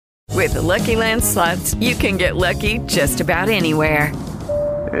With the Lucky Land Slots, you can get lucky just about anywhere.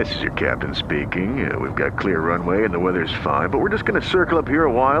 This is your captain speaking. We've got clear runway and the weather's fine, but we're just going to circle up here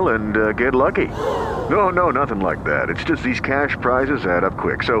a while and get lucky. No, nothing like that. It's just these cash prizes add up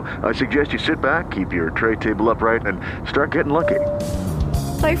quick. So I suggest you sit back, keep your tray table upright, and start getting lucky.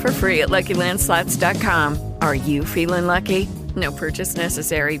 Play for free at LuckyLandSlots.com. Are you feeling lucky? No purchase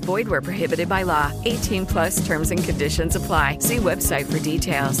necessary. Void where prohibited by law. 18 plus terms and conditions apply. See website for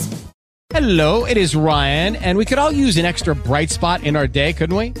details. Hello, it is Ryan, and we could all use an extra bright spot in our day,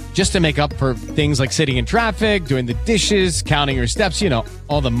 couldn't we? Just to make up for things like sitting in traffic, doing the dishes, counting your steps,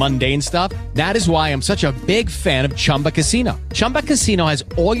 all the mundane stuff. That is why I'm such a big fan of Chumba Casino. Chumba Casino has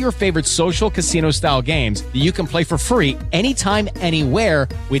all your favorite social casino-style games that you can play for free anytime, anywhere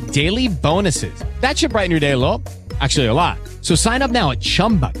with daily bonuses. That should brighten your day a little. Actually, a lot. So sign up now at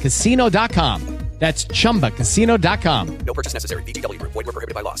ChumbaCasino.com. That's ChumbaCasino.com. No purchase necessary. VGW Group. Void where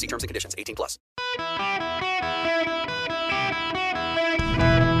prohibited by law. See terms and conditions. 18 plus.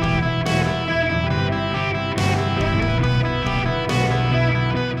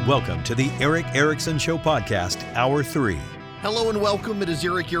 Welcome to the Eric Erickson Show Podcast, Hour 3. Hello and welcome. It is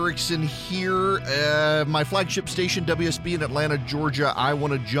Eric Erickson here. My flagship station, WSB in Atlanta, Georgia. I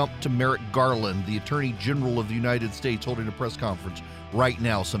want to jump to Merrick Garland, the Attorney General of the United States, holding a press conference right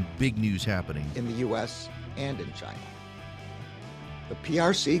now. Some big news happening in the U.S. and in China. The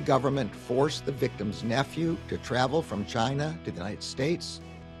PRC government forced the victim's nephew to travel from China to the United States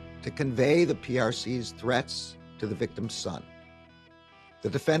to convey the PRC's threats to the victim's son. The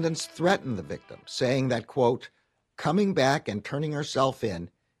defendants threatened the victim, saying that, quote, coming back and turning herself in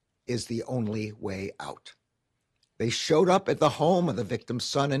is the only way out. They showed up at the home of the victim's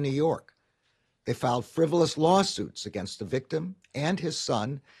son in New York. They filed frivolous lawsuits against the victim and his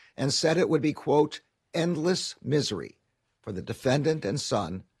son and said it would be, quote, endless misery for the defendant and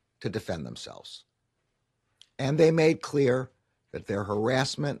son to defend themselves. And they made clear that their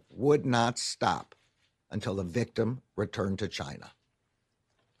harassment would not stop until the victim returned to China.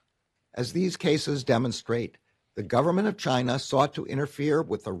 As these cases demonstrate, the government of China sought to interfere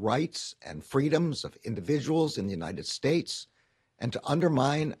with the rights and freedoms of individuals in the United States and to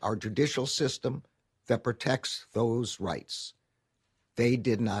undermine our judicial system that protects those rights. They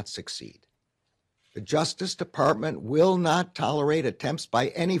did not succeed. The Justice Department will not tolerate attempts by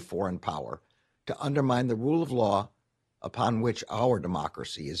any foreign power to undermine the rule of law upon which our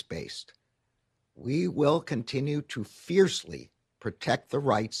democracy is based. We will continue to fiercely protect the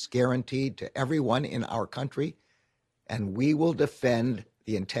rights guaranteed to everyone in our country, and we will defend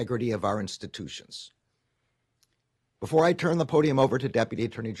the integrity of our institutions. Before I turn the podium over to Deputy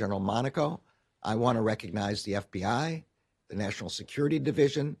Attorney General Monaco, I want to recognize the FBI, the National Security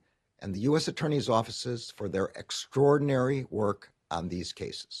Division, and the U.S. Attorney's offices for their extraordinary work on these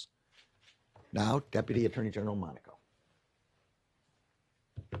cases. Now, Deputy Attorney General Monaco.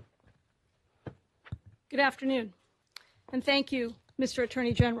 Good afternoon, and thank you, Mr.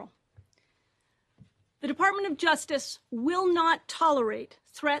 Attorney General. The Department of Justice will not tolerate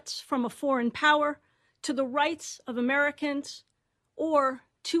threats from a foreign power to the rights of Americans or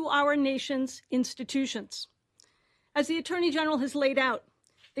to our nation's institutions. As the Attorney General has laid out,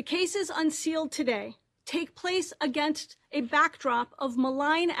 the cases unsealed today take place against a backdrop of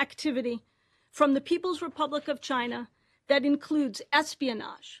malign activity from the People's Republic of China that includes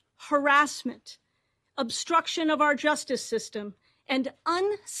espionage, harassment, obstruction of our justice system, and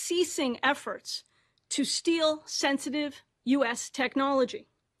unceasing efforts to steal sensitive U.S. technology.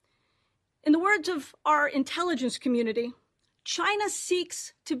 In the words of our intelligence community, China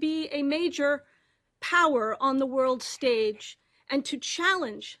seeks to be a major power on the world stage and to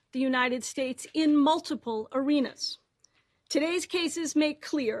challenge the United States in multiple arenas. Today's cases make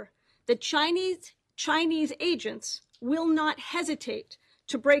clear that Chinese agents will not hesitate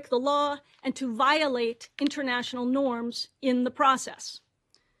to break the law and to violate international norms in the process.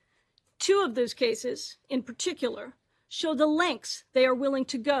 Two of those cases, in particular, show the lengths they are willing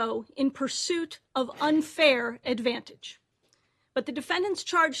to go in pursuit of unfair advantage. But the defendants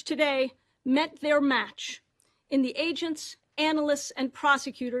charged today met their match in the agents, analysts, and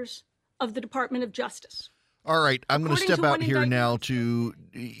prosecutors of the Department of Justice. All right, I'm going to step out here now to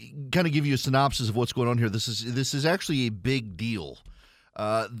kind of give you a synopsis of what's going on here. This is actually a big deal.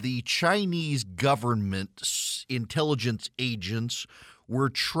 The Chinese government intelligence agents were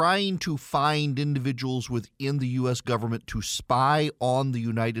trying to find individuals within the U.S. government to spy on the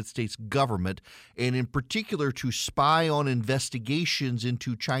United States government, and in particular to spy on investigations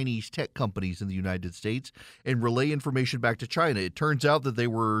into Chinese tech companies in the United States and relay information back to China. It turns out that they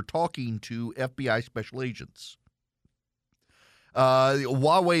were talking to FBI special agents.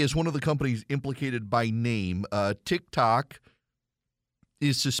 Huawei is one of the companies implicated by name. TikTok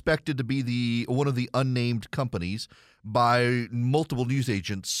is suspected to be one of the unnamed companies by multiple news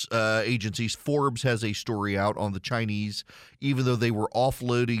agencies. Forbes has a story out on the Chinese, even though they were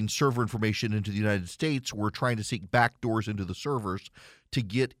offloading server information into the United States, were trying to seek backdoors into the servers to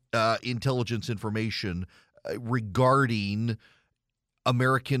get intelligence information regarding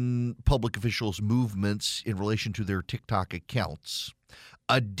American public officials' movements in relation to their TikTok accounts.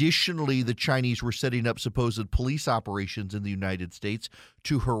 Additionally, the Chinese were setting up supposed police operations in the United States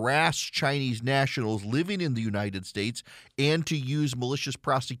to harass Chinese nationals living in the United States and to use malicious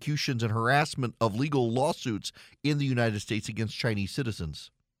prosecutions and harassment of legal lawsuits in the United States against Chinese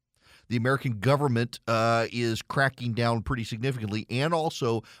citizens. The American government is cracking down pretty significantly. And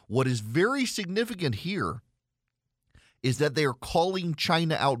also, what is very significant here is that they are calling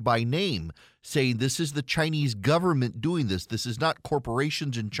China out by name, saying this is the Chinese government doing this. This is not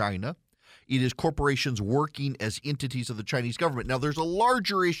corporations in China. It is corporations working as entities of the Chinese government. Now, there's a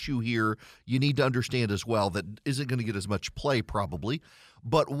larger issue here you need to understand as well that isn't going to get as much play probably.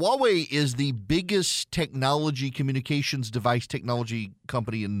 But Huawei is the biggest communications device technology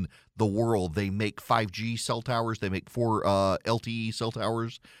company in the world. They make 5G cell towers. They make 4 LTE cell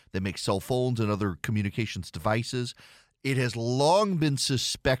towers. They make cell phones and other communications devices. It has long been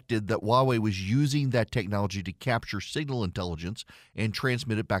suspected that Huawei was using that technology to capture signal intelligence and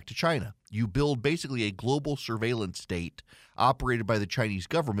transmit it back to China. You build basically a global surveillance state operated by the Chinese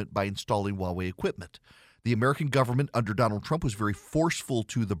government by installing Huawei equipment. The American government under Donald Trump was very forceful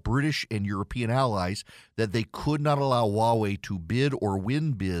to the British and European allies that they could not allow Huawei to bid or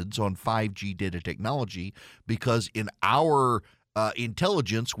win bids on 5G data technology because in our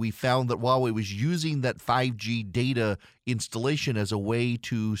intelligence, we found that Huawei was using that 5G data installation as a way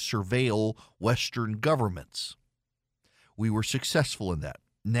to surveil Western governments. We were successful in that.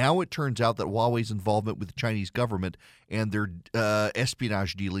 Now it turns out that Huawei's involvement with the Chinese government and their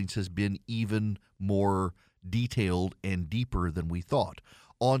espionage dealings has been even more detailed and deeper than we thought.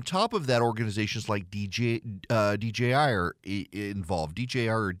 On top of that, organizations like DJI are involved. DJI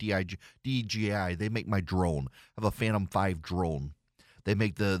or DJI, they make my drone. I have a Phantom 5 drone. They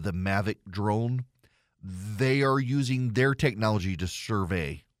make the Mavic drone. They are using their technology to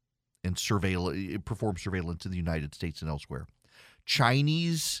survey and perform surveillance in the United States and elsewhere.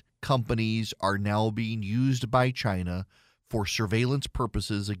 Chinese companies are now being used by China for surveillance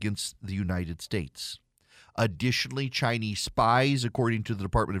purposes against the United States. Additionally, Chinese spies, according to the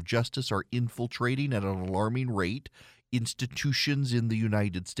Department of Justice, are infiltrating at an alarming rate institutions in the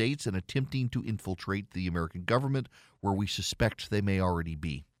United States and attempting to infiltrate the American government where we suspect they may already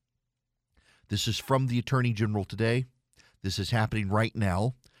be. This is from the Attorney General today. This is happening right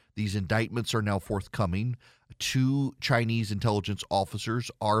now. These indictments are now forthcoming. 2 Chinese intelligence officers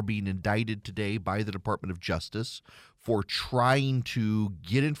are being indicted today by the Department of Justice for trying to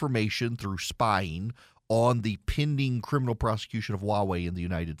get information through spying on the pending criminal prosecution of Huawei in the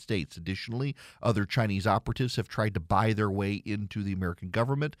United States. Additionally, other Chinese operatives have tried to buy their way into the American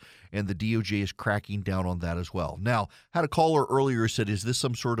government, and the DOJ is cracking down on that as well. Now, had a caller earlier said, is this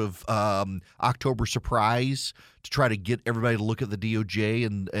some sort of October surprise to try to get everybody to look at the DOJ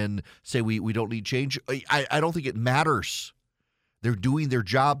and say we don't need change? I don't think it matters. They're doing their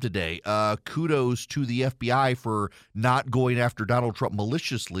job today. Kudos to the FBI for not going after Donald Trump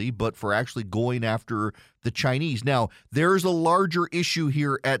maliciously, but for actually going after the Chinese. Now, there's a larger issue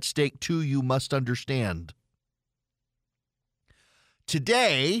here at stake, too, you must understand.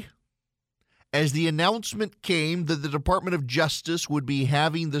 Today, as the announcement came that the Department of Justice would be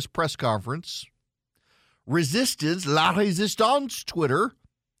having this press conference, Resistance, La Resistance Twitter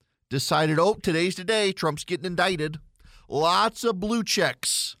decided, today's the day, Trump's getting indicted. Lots of blue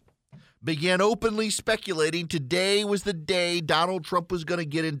checks began openly speculating today was the day Donald Trump was going to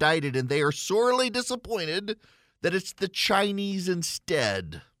get indicted, and they are sorely disappointed that it's the Chinese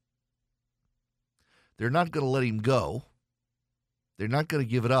instead. They're not going to let him go. They're not going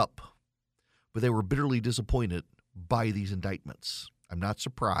to give it up, but they were bitterly disappointed by these indictments. I'm not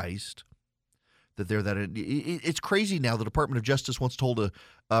surprised that they're that. It's crazy now. The Department of Justice wants to hold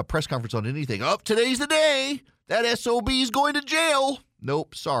a press conference on anything. Today's the day. That SOB is going to jail.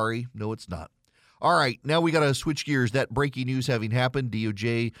 Nope, sorry. No, it's not. All right, now we got to switch gears. That breaking news having happened,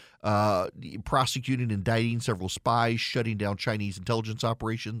 DOJ prosecuting, indicting several spies, shutting down Chinese intelligence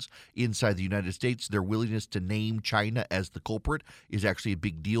operations inside the United States. Their willingness to name China as the culprit is actually a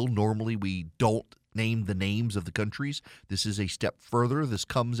big deal. Normally, we don't name the names of the countries. This is a step further. This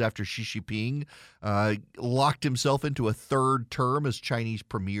comes after Xi Jinping locked himself into a 3rd term as Chinese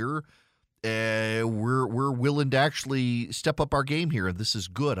premier. we're willing to actually step up our game here, and this is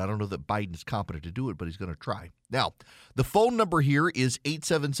good. I don't know that Biden's competent to do it, but he's going to try. Now, the phone number here is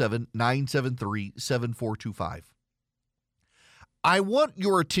 877-973-7425. I want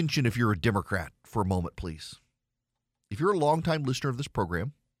your attention, if you're a Democrat, for a moment, please. If you're a longtime listener of this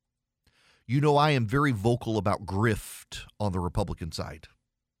program, you know I am very vocal about grift on the Republican side.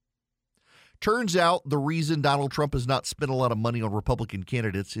 Turns out the reason Donald Trump has not spent a lot of money on Republican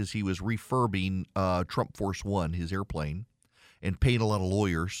candidates is he was refurbing Trump Force One, his airplane, and paying a lot of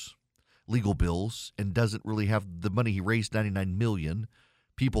lawyers, legal bills, and doesn't really have the money. He raised $99 million.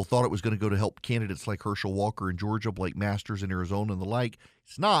 People thought it was going to go to help candidates like Herschel Walker in Georgia, Blake Masters in Arizona, and the like.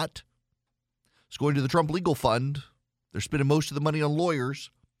 It's not. It's going to the Trump Legal Fund. They're spending most of the money on lawyers.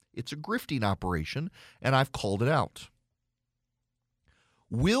 It's a grifting operation, and I've called it out.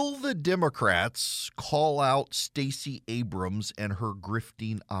 Will the Democrats call out Stacey Abrams and her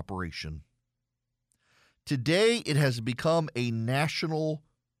grifting operation? Today, it has become a national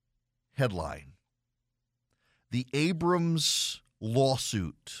headline. The Abrams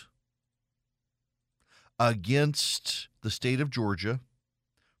lawsuit against the state of Georgia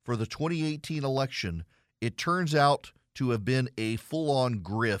for the 2018 election, it turns out to have been a full-on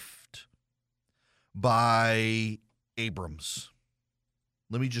grift by Abrams.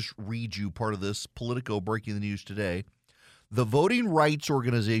 Let me just read you part of this. Politico breaking the news today. The voting rights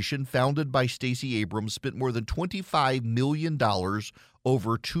organization founded by Stacey Abrams spent more than $25 million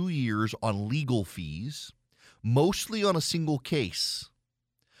over 2 years on legal fees, mostly on a single case,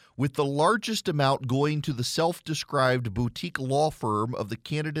 with the largest amount going to the self-described boutique law firm of the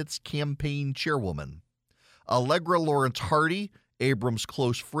candidate's campaign chairwoman, Allegra Lawrence Hardy, Abrams'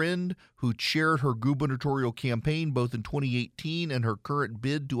 close friend, who chaired her gubernatorial campaign both in 2018 and her current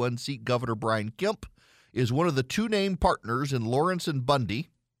bid to unseat Governor Brian Kemp, is one of the two named partners in Lawrence and Bundy,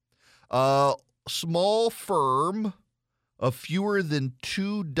 a small firm of fewer than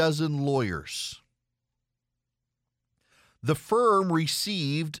 24 lawyers. The firm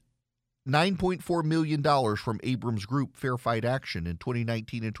received $9.4 million from Abrams Group Fair Fight Action in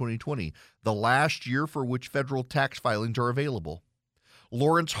 2019 and 2020, the last year for which federal tax filings are available.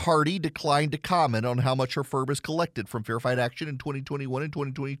 Lawrence Hardy declined to comment on how much her firm has collected from Fair Fight Action in 2021 and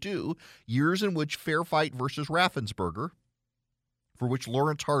 2022, years in which Fair Fight versus Raffensperger, for which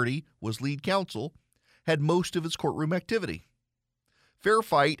Lawrence Hardy was lead counsel, had most of its courtroom activity. Fair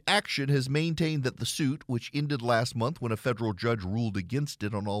Fight Action has maintained that the suit, which ended last month when a federal judge ruled against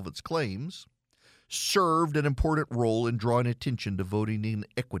it on all of its claims, served an important role in drawing attention to voting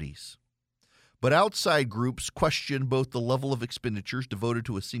inequities. But outside groups question both the level of expenditures devoted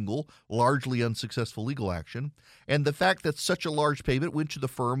to a single, largely unsuccessful legal action, and the fact that such a large payment went to the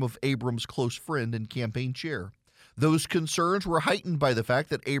firm of Abrams' close friend and campaign chair. Those concerns were heightened by the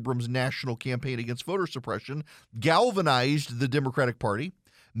fact that Abrams' national campaign against voter suppression galvanized the Democratic Party,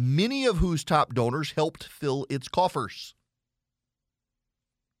 many of whose top donors helped fill its coffers.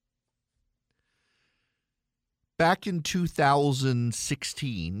 Back in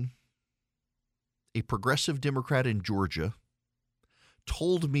 2016, a progressive Democrat in Georgia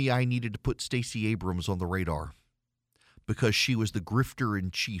told me I needed to put Stacey Abrams on the radar because she was the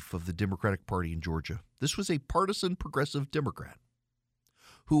grifter-in-chief of the Democratic Party in Georgia. This was a partisan progressive Democrat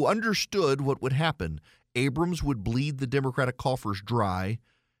who understood what would happen. Abrams would bleed the Democratic coffers dry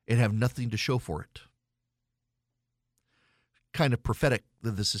and have nothing to show for it. Kind of prophetic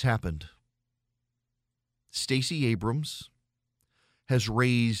that this has happened. Stacey Abrams has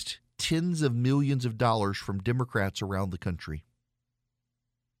raised tens of millions of dollars from Democrats around the country.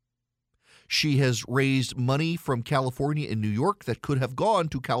 She has raised money from California and New York that could have gone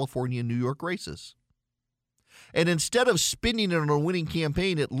to California and New York races. And instead of spending it on a winning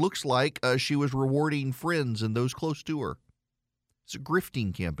campaign, it looks like she was rewarding friends and those close to her. It's a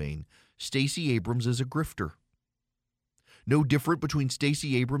grifting campaign. Stacey Abrams is a grifter. No different between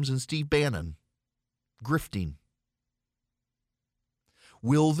Stacey Abrams and Steve Bannon. Grifting.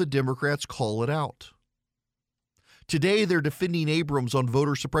 Will the Democrats call it out? Today, they're defending Abrams on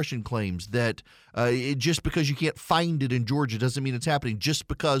voter suppression claims that just because you can't find it in Georgia doesn't mean it's happening. Just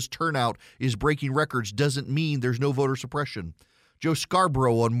because turnout is breaking records doesn't mean there's no voter suppression. Joe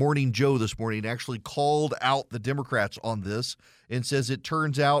Scarborough on Morning Joe this morning actually called out the Democrats on this and says it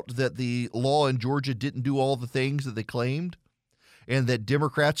turns out that the law in Georgia didn't do all the things that they claimed and that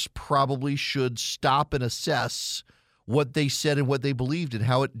Democrats probably should stop and assess what they said and what they believed and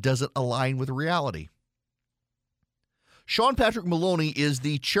how it doesn't align with reality. Sean Patrick Maloney is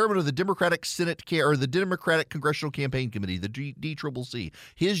the chairman of the Democratic the Democratic Congressional Campaign Committee, the DCCC.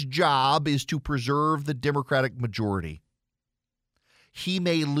 His job is to preserve the Democratic majority. he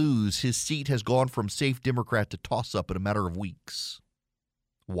may lose. His seat has gone from safe Democrat to toss-up in a matter of weeks.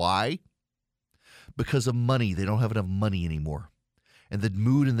 Why? Because of money. They don't have enough money anymore. And the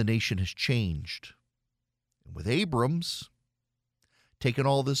mood in the nation has changed. And with Abrams taking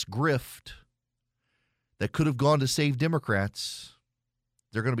all this grift that could have gone to save Democrats,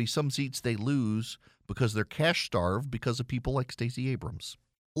 there are going to be some seats they lose because they're cash-starved because of people like Stacey Abrams.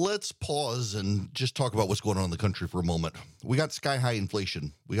 Let's pause and just talk about what's going on in the country for a moment. We got sky-high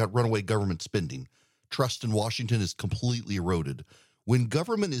inflation. We got runaway government spending. Trust in Washington is completely eroded. When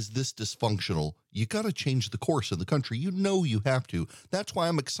government is this dysfunctional, you got to change the course of the country. You know you have to. That's why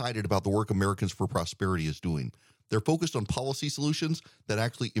I'm excited about the work Americans for Prosperity is doing. They're focused on policy solutions that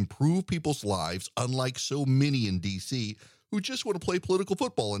actually improve people's lives, unlike so many in D.C. who just want to play political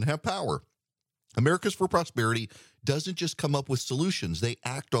football and have power. Americans for Prosperity doesn't just come up with solutions. They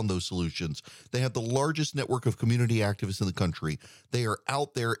act on those solutions. They have the largest network of community activists in the country. They are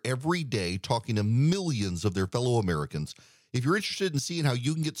out there every day talking to millions of their fellow Americans. If you're interested in seeing how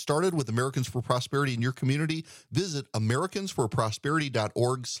you can get started with Americans for Prosperity in your community, visit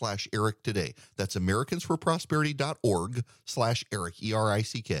americansforprosperity.org/Eric today. That's americansforprosperity.org/Eric,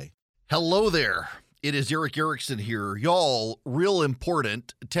 E-R-I-C-K. Hello there. It is Eric Erickson here. Y'all, real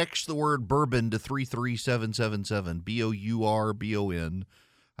important, text the word bourbon to 33777, B-O-U-R-B-O-N.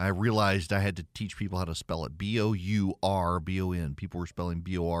 I realized I had to teach people how to spell it, B-O-U-R-B-O-N. People were spelling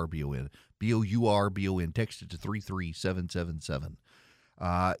B-O-R-B-O-N. B-O-U-R-B-O-N. Text it to 33777.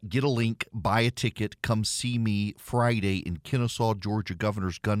 Get a link, buy a ticket, come see me Friday in Kennesaw, Georgia,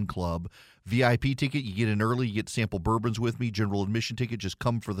 Governor's Gun Club. VIP ticket, you get in early, you get sample bourbons with me. General admission ticket, just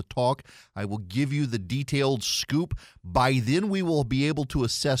come for the talk. I will give you the detailed scoop. By then, we will be able to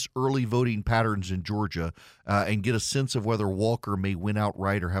assess early voting patterns in Georgia and get a sense of whether Walker may win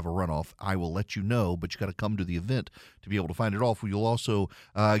outright or have a runoff. I will let you know, but you got to come to the event to be able to find it off. You'll also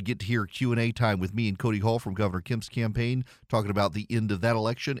get to hear Q&A time with me and Cody Hall from Governor Kemp's campaign, talking about the end of that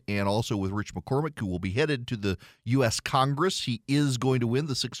election, and also with Rich McCormick, who will be headed to the U.S. Congress. He is going to win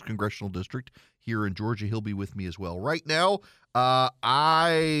the 6th Congressional District here in Georgia. He'll be with me as well. Right now,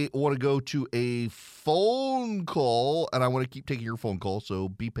 I want to go to a phone call, and I want to keep taking your phone call, so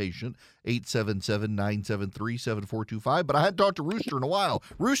be patient. 877-973-7425. But I hadn't talked to Rooster in a while.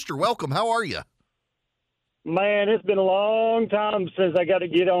 Rooster, welcome. How are you? Man, it's been a long time since I got to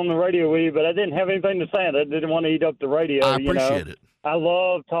get on the radio with you, but I didn't have anything to say. I didn't want to eat up the radio. I appreciate it. I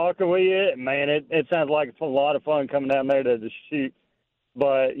love talking with you. Man, it sounds like a lot of fun coming down there to shoot.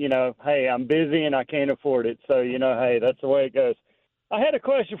 But, hey, I'm busy and I can't afford it. So, hey, that's the way it goes. I had a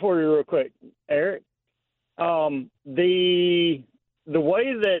question for you real quick, Eric. The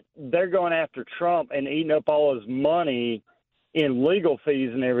way that they're going after Trump and eating up all his money in legal fees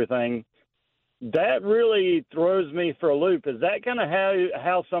and everything, that really throws me for a loop. Is that kind of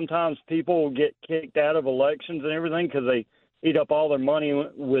how sometimes people get kicked out of elections and everything because they eat up all their money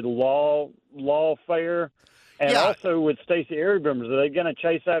with lawfare? And also with Stacey Abrams, are they going to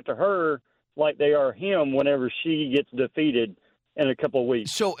chase after her like they are him whenever she gets defeated in a couple of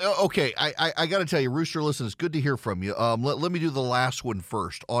weeks? So, okay, I got to tell you, Rooster, listen, it's good to hear from you. Let me do the last one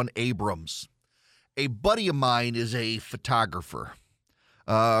first on Abrams. A buddy of mine is a photographer.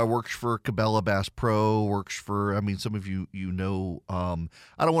 Works for Cabela Bass Pro, works for, some of you know, I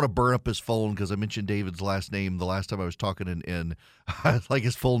don't want to burn up his phone because I mentioned David's last name the last time I was talking, and like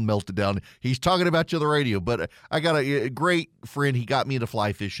his phone melted down. He's talking about you on the radio, but I got a great friend. He got me into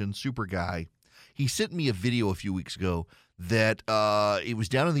fly fishing, super guy. He sent me a video a few weeks ago that it was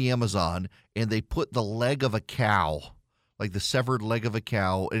down in the Amazon, and they put the leg of a cow, like the severed leg of a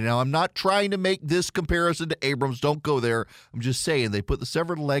cow. And now I'm not trying to make this comparison to Abrams. Don't go there. I'm just saying they put the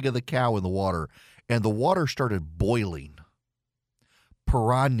severed leg of the cow in the water, and the water started boiling.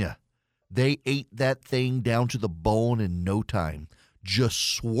 Piranha. They ate that thing down to the bone in no time.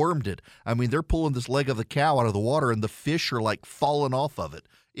 Just swarmed it. They're pulling this leg of the cow out of the water, and the fish are like falling off of it.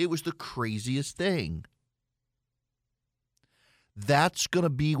 It was the craziest thing. That's going to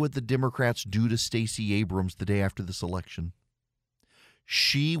be what the Democrats do to Stacey Abrams the day after this election.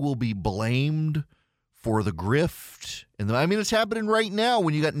 She will be blamed for the grift. And it's happening right now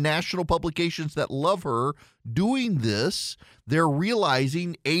when you got national publications that love her doing this. They're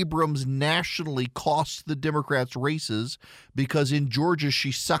realizing Abrams nationally costs the Democrats races because in Georgia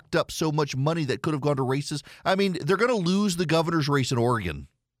she sucked up so much money that could have gone to races. They're going to lose the governor's race in Oregon.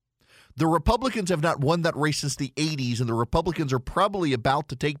 The Republicans have not won that race since the 80s, and the Republicans are probably about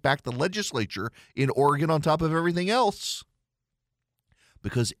to take back the legislature in Oregon on top of everything else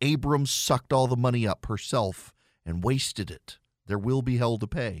because Abrams sucked all the money up herself and wasted it. There will be hell to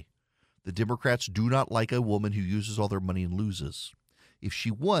pay. The Democrats do not like a woman who uses all their money and loses. If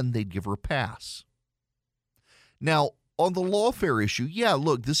she won, they'd give her a pass. Now, on the lawfare issue, yeah,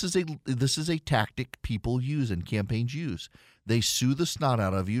 look, this is a tactic people use and campaigns use. They sue the snot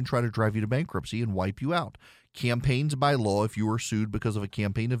out of you and try to drive you to bankruptcy and wipe you out. Campaigns, by law, if you are sued because of a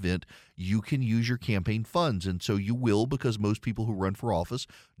campaign event, you can use your campaign funds. And so you will, because most people who run for office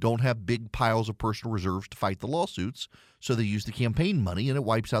don't have big piles of personal reserves to fight the lawsuits. So they use the campaign money and it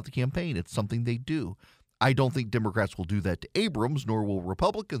wipes out the campaign. It's something they do. I don't think Democrats will do that to Abrams, nor will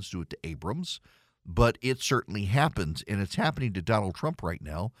Republicans do it to Abrams. But it certainly happens, and it's happening to Donald Trump right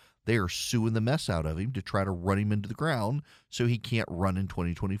now. They are suing the mess out of him to try to run him into the ground so he can't run in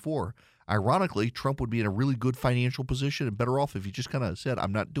 2024. Ironically, Trump would be in a really good financial position and better off if he just kind of said,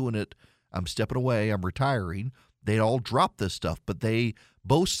 I'm not doing it, I'm stepping away, I'm retiring. They'd all drop this stuff, but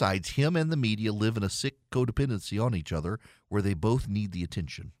both sides, him and the media, live in a sick codependency on each other where they both need the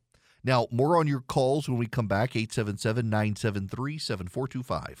attention. Now, more on your calls when we come back,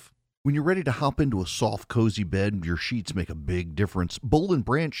 877-973-7425. When you're ready to hop into a soft, cozy bed, your sheets make a big difference. Boll &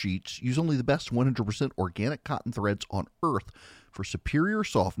 Branch sheets use only the best 100% organic cotton threads on earth for superior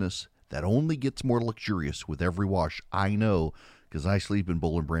softness that only gets more luxurious with every wash. I know, because I sleep in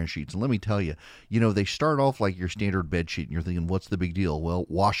Boll & Branch sheets. And let me tell you, they start off like your standard bed sheet, and you're thinking, what's the big deal? Well,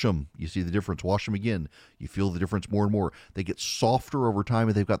 wash them. You see the difference. Wash them again. You feel the difference more and more. They get softer over time,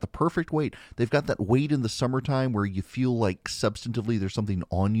 and they've got the perfect weight. They've got that weight in the summertime where you feel like substantively there's something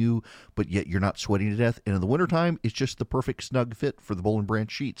on you, but yet you're not sweating to death. And in the wintertime, it's just the perfect snug fit for the Boll &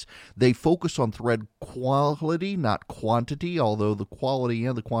 Branch sheets. They focus on thread quality, not quantity, although the quality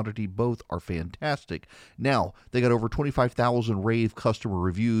and the quantity both are fantastic. Now, they got over 25,000 rave customer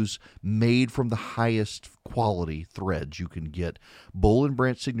reviews made from the highest quality threads you can get. Boll &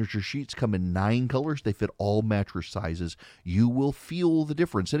 Branch signature sheets come in 9 colors. They fit all mattress sizes. You will feel the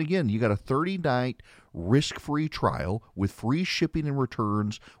difference. And again, you got a 30-night risk-free trial with free shipping and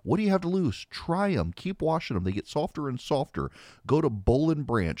returns. What do you have to lose? Try them. Keep washing them. They get softer and softer. Go to Boll &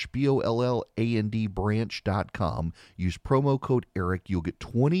 Branch, BOLLAND branch.com. Use promo code ERIC. You'll get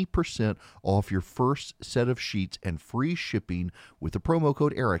 20% off your first set of sheets and free shipping with the promo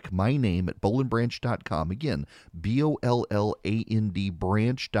code ERIC, my name, at bollandbranch.com. Again, BOLLAND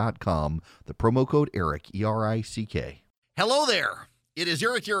branch.com. The promo code ERIC, ERICK. Hello there. It is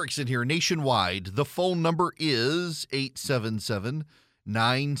Eric Erickson here nationwide. The phone number is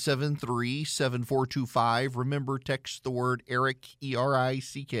 877-973-7425. Remember, text the word Eric,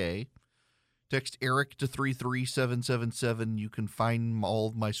 ERICK. Text Eric to 33777. You can find all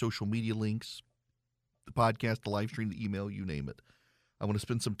of my social media links, the podcast, the live stream, the email, you name it. I want to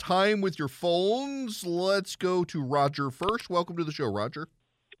spend some time with your phones. Let's go to Roger first. Welcome to the show, Roger.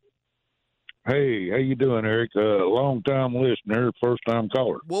 Hey, how you doing, Eric? Long-time listener, first-time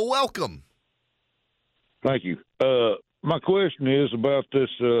caller. Well, welcome. Thank you. My question is about this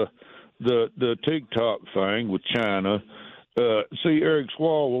the TikTok thing with China. See, Eric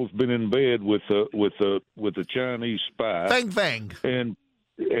Swalwell's been in bed with a Chinese spy. Fang Fang. And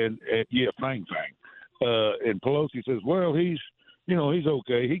yeah, Fang Fang. And Pelosi says, well, he's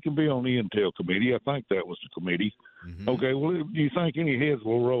okay. He can be on the Intel committee. I think that was the committee. Mm-hmm. Okay, well, do you think any heads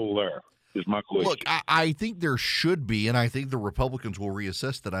will roll there? Is my question. Look, I think there should be, and I think the Republicans will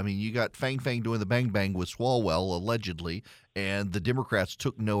reassess that. I mean, you got Fang Fang doing the bang bang with Swalwell, allegedly, and the Democrats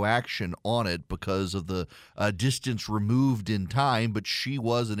took no action on it because of the distance removed in time, but she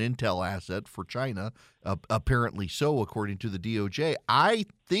was an intel asset for China, apparently so, according to the DOJ. I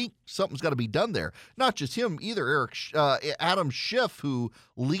think something's got to be done there. Not just him either, Adam Schiff, who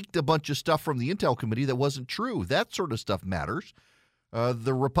leaked a bunch of stuff from the Intel Committee that wasn't true. That sort of stuff matters.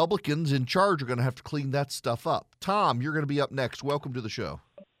 The Republicans in charge are going to have to clean that stuff up. Tom, you're going to be up next. Welcome to the show.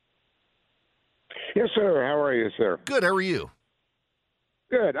 Yes, sir. How are you, sir? Good. How are you?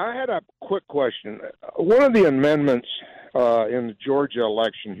 Good. I had a quick question. One of the amendments in the Georgia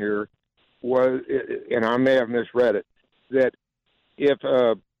election here was, and I may have misread it, that if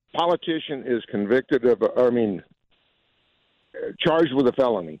a politician is convicted of, charged with a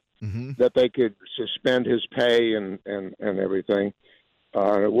felony, mm-hmm. that they could suspend his pay and everything.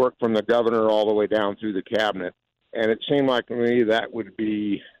 Work from the governor all the way down through the cabinet. And it seemed like to me that could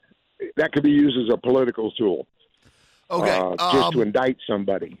be used as a political tool. Okay. Just to indict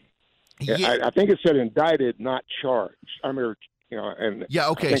somebody. Yeah. I think it said indicted, not charged.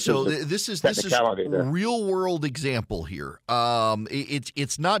 Okay. So this is a real world example here.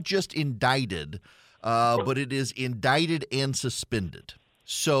 It's not just indicted, but it is indicted and suspended.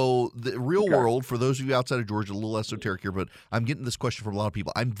 So the real world, for those of you outside of Georgia, a little esoteric here, but I'm getting this question from a lot of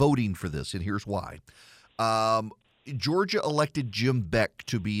people. I'm voting for this, and here's why. Georgia elected Jim Beck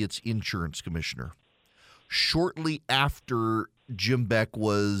to be its insurance commissioner. Shortly after Jim Beck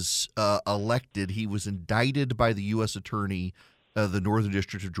was elected, he was indicted by the U.S. Attorney, the Northern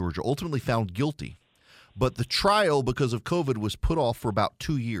District of Georgia, ultimately found guilty. But the trial, because of COVID, was put off for about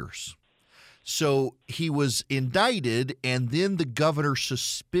 2 years. So he was indicted, and then the governor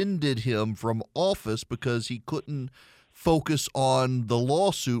suspended him from office because he couldn't focus on the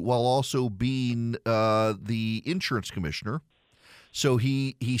lawsuit while also being the insurance commissioner. So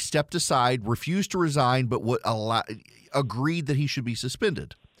he stepped aside, refused to resign, but agreed that he should be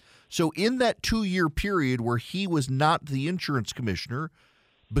suspended. So in that 2-year period where he was not the insurance commissioner,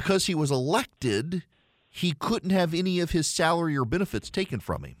 because he was elected, he couldn't have any of his salary or benefits taken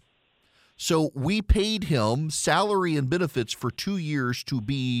from him. So we paid him salary and benefits for 2 years to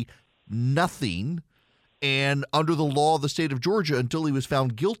be nothing. And under the law of the state of Georgia, until he was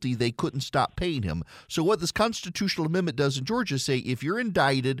found guilty, they couldn't stop paying him. So what this constitutional amendment does in Georgia is say, if you're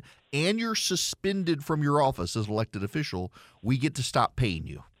indicted and you're suspended from your office as an elected official, we get to stop paying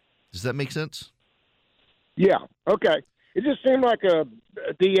you. Does that make sense? Yeah. Okay. It just seemed like a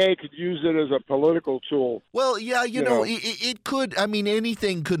DA could use it as a political tool. Well, yeah, you know. It could. I mean,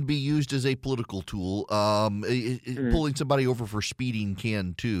 anything could be used as a political tool. Pulling somebody over for speeding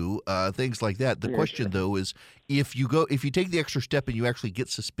can too. Things like that. The question, though, is if you take the extra step and you actually get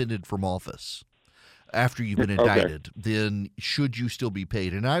suspended from office after you've been indicted, then should you still be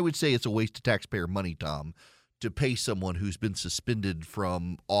paid? And I would say it's a waste of taxpayer money, Tom, to pay someone who's been suspended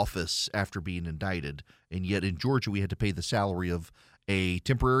from office after being indicted. And yet in Georgia, we had to pay the salary of a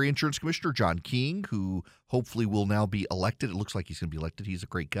temporary insurance commissioner, John King, who hopefully will now be elected. It looks like he's going to be elected. He's a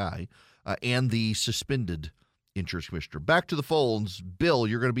great guy. And the suspended insurance commissioner. Back to the phones. Bill,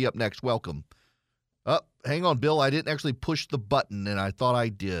 you're going to be up next. Welcome. Hang on, Bill. I didn't actually push the button, and I thought I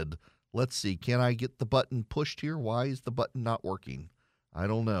did. Let's see. Can I get the button pushed here? Why is the button not working? I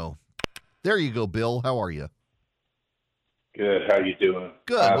don't know. There you go, Bill. How are you? Good. How you doing?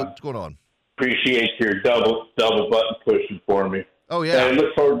 Good. What's going on? Appreciate your double button pushing for me. Oh yeah. And I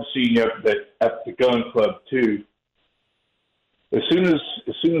look forward to seeing you at the gun club too. As soon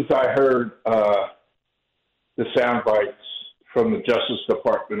as I heard the sound bites from the Justice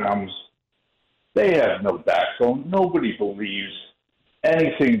Department, they have no backbone. Nobody believes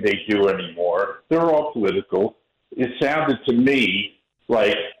anything they do anymore. They're all political. It sounded to me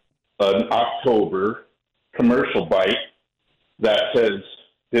like an October commercial bite that says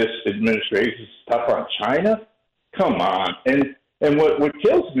this administration is tough on China. Come on. And what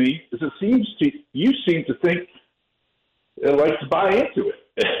kills me is you seem to think, like, to buy into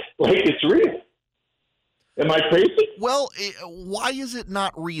it. Like it's real. Am I crazy? Well, why is it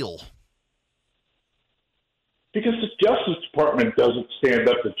not real? Because the Justice Department doesn't stand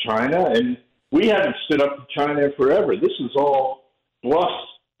up to China, and we haven't stood up to China forever. This is all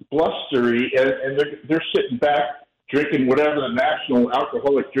blustery, and they're sitting back drinking whatever the national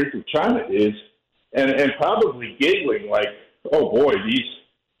alcoholic drink of China is, and probably giggling like, oh boy,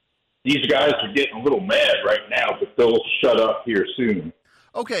 these guys are getting a little mad right now, but they'll shut up here soon.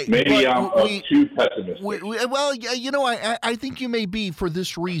 Okay. Maybe I'm too pessimistic. Well, you know, I think you may be for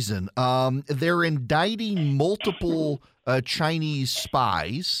this reason. They're indicting multiple Chinese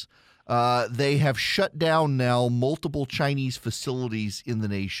spies. They have shut down now multiple Chinese facilities in the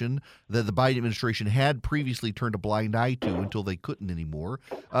nation that the Biden administration had previously turned a blind eye to until they couldn't anymore.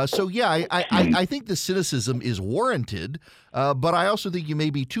 So, yeah, I think the cynicism is warranted, but I also think you may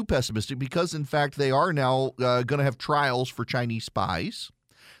be too pessimistic because, in fact, they are now going to have trials for Chinese spies.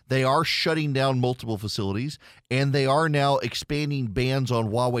 They are shutting down multiple facilities, and they are now expanding bans on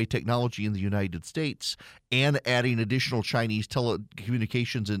Huawei technology in the United States and adding additional Chinese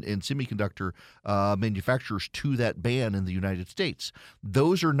telecommunications and semiconductor manufacturers to that ban in the United States.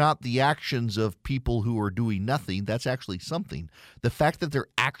 Those are not the actions of people who are doing nothing. That's actually something. The fact that they're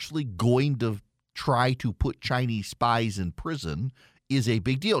actually going to try to put Chinese spies in prison is a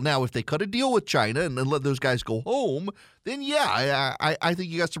big deal. Now, if they cut a deal with China and let those guys go home, then yeah, I think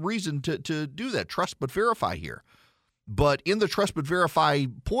you got some reason to do that. Trust but verify here. But in the trust but verify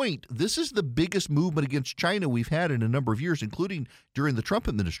point, this is the biggest movement against China we've had in a number of years, including during the Trump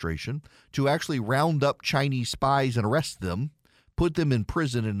administration, to actually round up Chinese spies and arrest them, put them in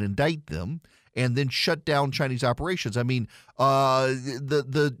prison and indict them, and then shut down Chinese operations. I mean,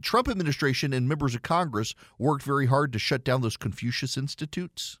 the Trump administration and members of Congress worked very hard to shut down those Confucius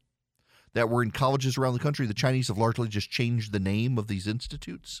institutes that were in colleges around the country. The Chinese have largely just changed the name of these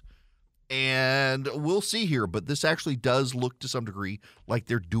institutes. And we'll see here, but this actually does look to some degree like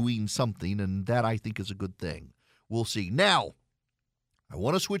they're doing something, and that I think is a good thing. We'll see. Now, I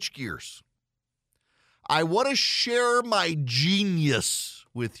want to switch gears. I want to share my genius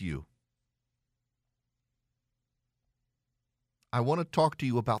with you. I want to talk to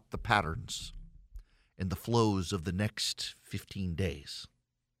you about the patterns and the flows of the next 15 days.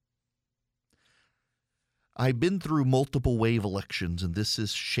 I've been through multiple wave elections, and this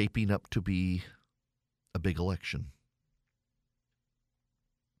is shaping up to be a big election.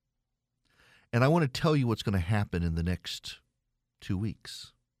 And I want to tell you what's going to happen in the next 2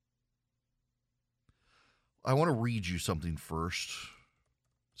 weeks. I want to read you something first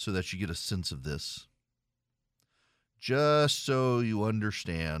so that you get a sense of this, just so you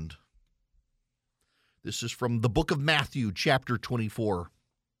understand. This is from the book of Matthew, chapter 24.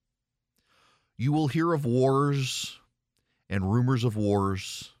 You will hear of wars and rumors of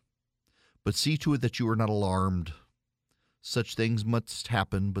wars, but see to it that you are not alarmed. Such things must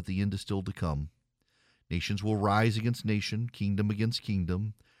happen, but the end is still to come. Nations will rise against nation, kingdom against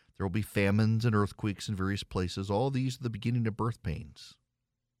kingdom. There will be famines and earthquakes in various places. All these are the beginning of birth pains.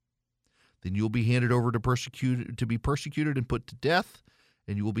 Then you will be handed over to be persecuted and put to death,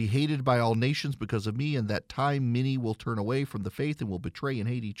 and you will be hated by all nations because of me. And that time many will turn away from the faith and will betray and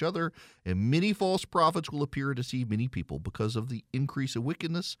hate each other, and many false prophets will appear and deceive many people. Because of the increase of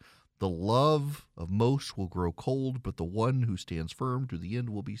wickedness, the love of most will grow cold, but the one who stands firm to the end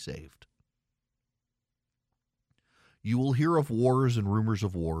will be saved. You will hear of wars and rumors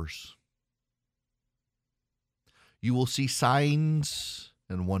of wars. You will see signs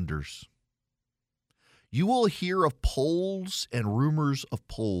and wonders. You will hear of polls and rumors of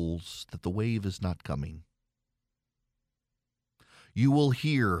polls that the wave is not coming. You will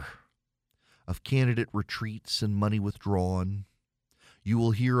hear of candidate retreats and money withdrawn. You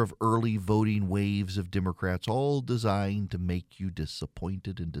will hear of early voting waves of Democrats, all designed to make you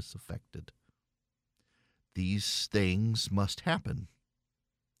disappointed and disaffected. These things must happen,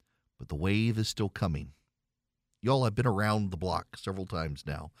 but the wave is still coming. Y'all, I've been around the block several times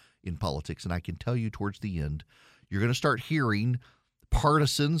now in politics, and I can tell you towards the end, you're going to start hearing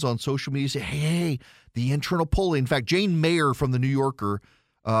partisans on social media say, hey, the internal polling. In fact, Jane Mayer from the New Yorker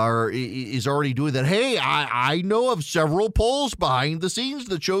is already doing that. Hey, I know of several polls behind the scenes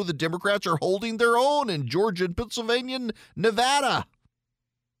that show the Democrats are holding their own in Georgia and Pennsylvania and Nevada.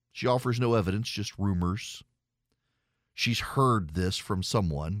 She offers no evidence, just rumors. She's heard this from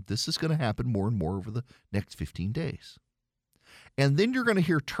someone. This is going to happen more and more over the next 15 days. And then you're going to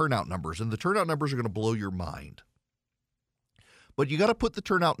hear turnout numbers, and the turnout numbers are going to blow your mind. But you got to put the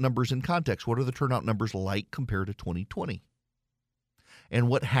turnout numbers in context. What are the turnout numbers like compared to 2020? And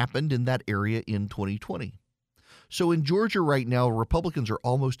what happened in that area in 2020? So in Georgia right now, Republicans are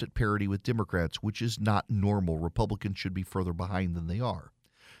almost at parity with Democrats, which is not normal. Republicans should be further behind than they are.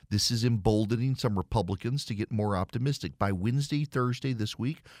 This is emboldening some Republicans to get more optimistic. By Wednesday, Thursday this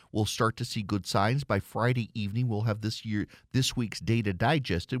week, we'll start to see good signs. By Friday evening, we'll have this week's data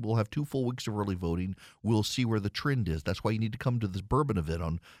digested. We'll have 2 full weeks of early voting. We'll see where the trend is. That's why you need to come to this bourbon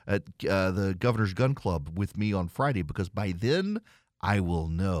event at the Governor's Gun Club with me on Friday, because by then I will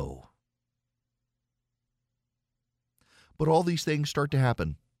know. But all these things start to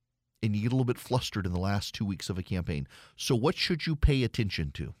happen, and you get a little bit flustered in the last 2 weeks of a campaign. So what should you pay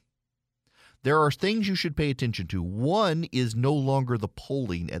attention to? There are things you should pay attention to. One is no longer the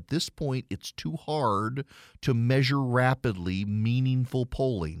polling. At this point, it's too hard to measure rapidly meaningful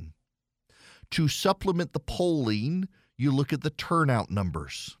polling. To supplement the polling, you look at the turnout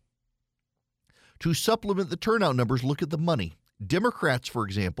numbers. To supplement the turnout numbers, look at the money. Democrats, for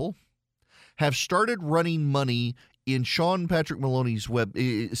example, have started running money in Sean Patrick Maloney's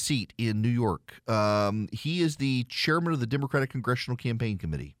seat in New York. He is the chairman of the Democratic Congressional Campaign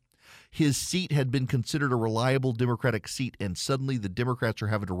Committee. His seat had been considered a reliable Democratic seat, and suddenly the Democrats are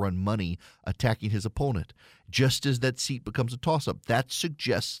having to run money attacking his opponent. Just as that seat becomes a toss-up, that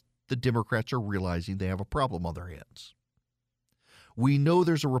suggests the Democrats are realizing they have a problem on their hands. We know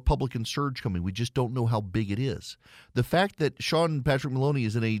there's a Republican surge coming. We just don't know how big it is. The fact that Sean Patrick Maloney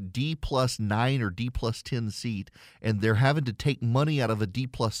is in a D+9 or D+10 seat, and they're having to take money out of a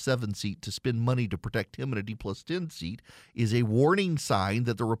D+7 seat to spend money to protect him in a D+10 seat is a warning sign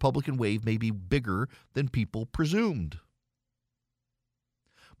that the Republican wave may be bigger than people presumed.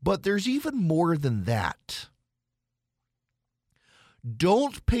 But there's even more than that.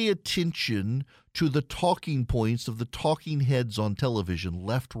 Don't pay attention to the talking points of the talking heads on television,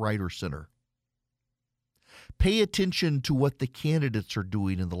 left, right, or center. Pay attention to what the candidates are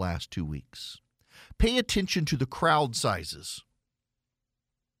doing in the last 2 weeks. Pay attention to the crowd sizes.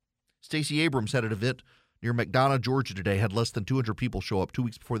 Stacey Abrams had an event near McDonough, Georgia today, had less than 200 people show up 2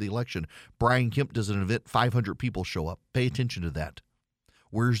 weeks before the election. Brian Kemp does an event, 500 people show up. Pay attention to that.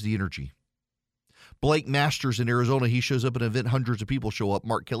 Where's the energy? Blake Masters in Arizona, he shows up at an event, hundreds of people show up.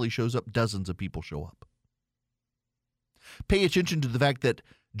 Mark Kelly shows up, dozens of people show up. Pay attention to the fact that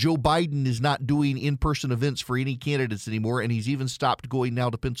Joe Biden is not doing in-person events for any candidates anymore, and he's even stopped going now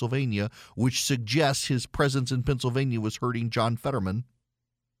to Pennsylvania, which suggests his presence in Pennsylvania was hurting John Fetterman.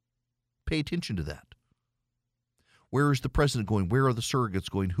 Pay attention to that. Where is the president going? Where are the surrogates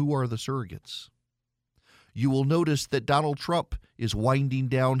going? Who are the surrogates? You will notice that Donald Trump is winding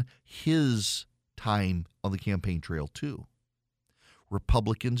down his time on the campaign trail, too.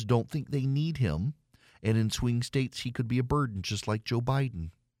 Republicans don't think they need him, and in swing states, he could be a burden, just like Joe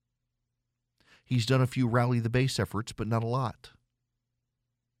Biden. He's done a few rally the base efforts, but not a lot.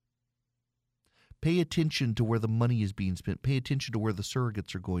 Pay attention to where the money is being spent. Pay attention to where the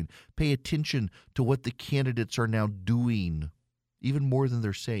surrogates are going. Pay attention to what the candidates are now doing, even more than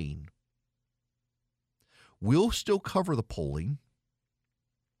they're saying. We'll still cover the polling.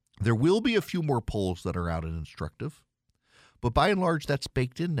 There will be a few more polls that are out and instructive. But by and large, that's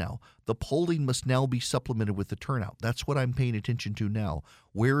baked in now. The polling must now be supplemented with the turnout. That's what I'm paying attention to now.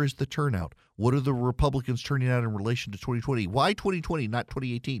 Where is the turnout? What are the Republicans turning out in relation to 2020? Why 2020, not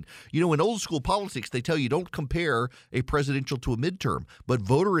 2018? You know, in old school politics, they tell you don't compare a presidential to a midterm. But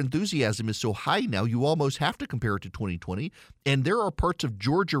voter enthusiasm is so high now, you almost have to compare it to 2020. And there are parts of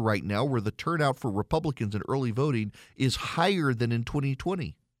Georgia right now where the turnout for Republicans in early voting is higher than in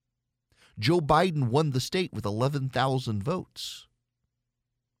 2020. Joe Biden won the state with 11,000 votes.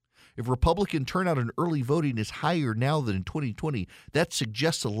 If Republican turnout in early voting is higher now than in 2020, that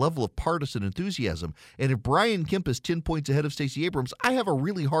suggests a level of partisan enthusiasm. And if Brian Kemp is 10 points ahead of Stacey Abrams, I have a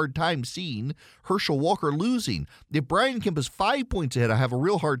really hard time seeing Herschel Walker losing. If Brian Kemp is 5 points ahead, I have a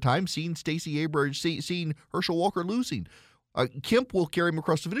real hard time seeing seeing Herschel Walker losing. Kemp will carry him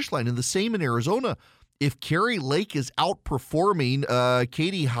across the finish line. And the same in Arizona. If Carrie Lake is outperforming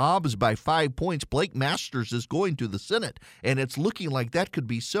Katie Hobbs by 5 points, Blake Masters is going to the Senate, and it's looking like that could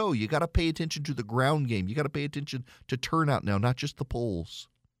be so. You got to pay attention to the ground game. You got to pay attention to turnout now, not just the polls.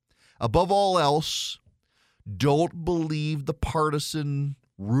 Above all else, don't believe the partisan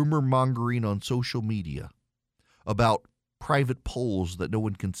rumor mongering on social media about private polls that no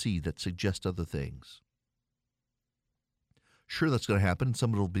one can see that suggest other things. Sure, that's going to happen, and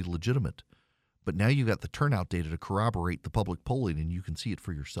some of it will be legitimate. But now you've got the turnout data to corroborate the public polling, and you can see it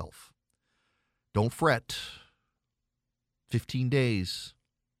for yourself. Don't fret. 15 days,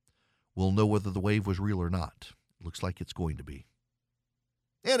 we'll know whether the wave was real or not. Looks like it's going to be.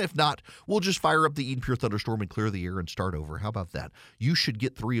 And if not, we'll just fire up the Eden Pure Thunderstorm and clear the air and start over. How about that? You should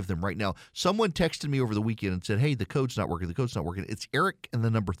get 3 of them right now. Someone texted me over the weekend and said, hey, the code's not working. The code's not working. It's Eric and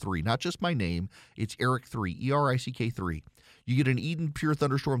the number 3. Not just my name. It's Eric3, E-R-I-C-K 3. You get an Eden Pure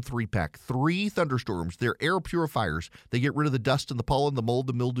Thunderstorm 3-pack. 3 thunderstorms. They're air purifiers. They get rid of the dust and the pollen, the mold,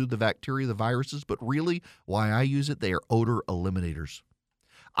 the mildew, the bacteria, the viruses. But really, why I use it, they are odor eliminators.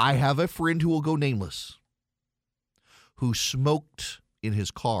 I have a friend who will go nameless who smoked in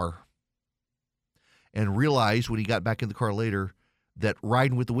his car and realized when he got back in the car later that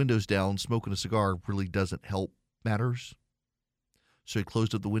riding with the windows down, smoking a cigar really doesn't help matters. So he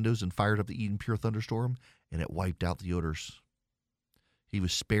closed up the windows and fired up the Eden Pure Thunderstorm, and it wiped out the odors. He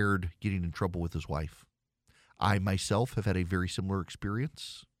was spared getting in trouble with his wife. I myself have had a very similar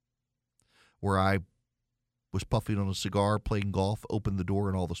experience where I was puffing on a cigar, playing golf, opened the door,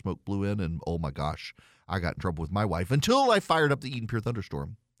 and all the smoke blew in, and oh my gosh, I got in trouble with my wife until I fired up the Eden Pure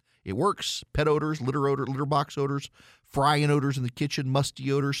Thunderstorm. It works. Pet odors, litter box odors, frying odors in the kitchen,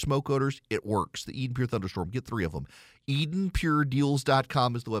 musty odors, smoke odors. It works. The Eden Pure Thunderstorm. Get 3 of them.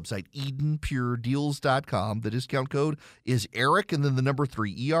 EdenPureDeals.com is the website. EdenPureDeals.com. The discount code is Eric and then the number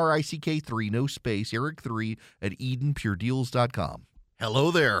 3, E-R-I-C-K 3, no space, Eric 3 at EdenPureDeals.com.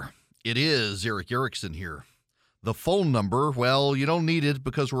 Hello there. It is Eric Erickson here. The phone number, well, you don't need it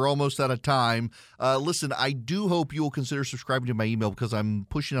because we're almost out of time. Listen, I do hope you will consider subscribing to my email because I'm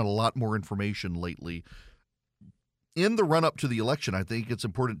pushing out a lot more information lately. In the run-up to the election, I think it's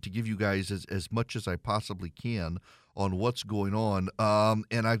important to give you guys as much as I possibly can on what's going on.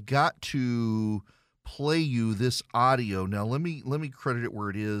 And I've got to play you this audio. Now, let me credit it where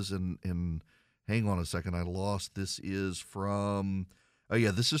it is, and hang on a second. I lost. This is from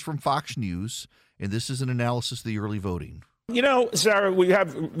Fox News. And this is an analysis of the early voting. You know, Sarah, we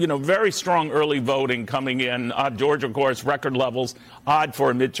have, very strong early voting coming in. Georgia, of course, record levels, odd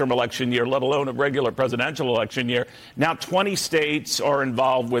for a midterm election year, let alone a regular presidential election year. Now 20 states are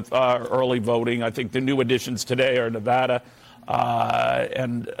involved with early voting. I think the new additions today are Nevada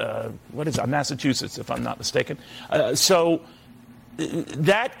and Massachusetts, if I'm not mistaken. So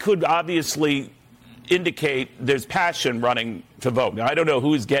that could obviously indicate there's passion running to vote. Now, I don't know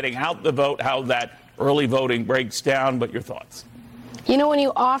who's getting out the vote, how that early voting breaks down, but your thoughts? You know, when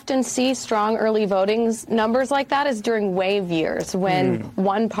you often see strong early voting numbers like that is during wave years when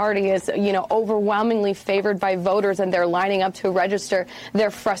one party is, overwhelmingly favored by voters and they're lining up to register their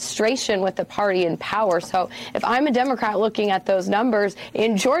frustration with the party in power. So if I'm a Democrat looking at those numbers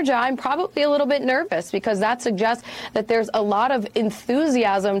in Georgia, I'm probably a little bit nervous because that suggests that there's a lot of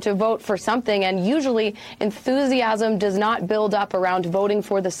enthusiasm to vote for something, and usually enthusiasm does not build up around voting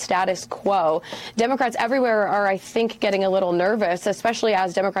for the status quo. Democrats everywhere are, I think, getting a little nervous, especially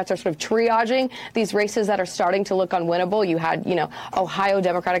as Democrats are sort of triaging these races that are starting to look unwinnable. You had, Ohio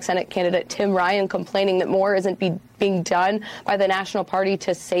Democratic Senate candidate Tim Ryan complaining that more isn't being done by the National Party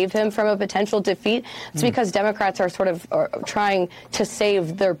to save him from a potential defeat. It's because Democrats are sort of trying to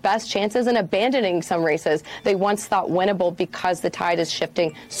save their best chances and abandoning some races they once thought winnable because the tide is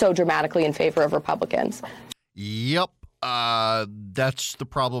shifting so dramatically in favor of Republicans. Yep. That's the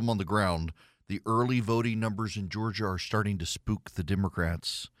problem on the ground. The early voting numbers in Georgia are starting to spook the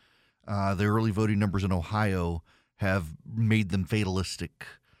Democrats. The early voting numbers in Ohio have made them fatalistic.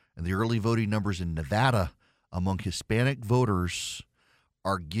 And the early voting numbers in Nevada among Hispanic voters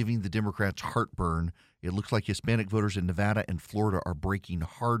are giving the Democrats heartburn. It looks like Hispanic voters in Nevada and Florida are breaking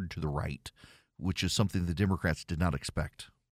hard to the right, which is something the Democrats did not expect.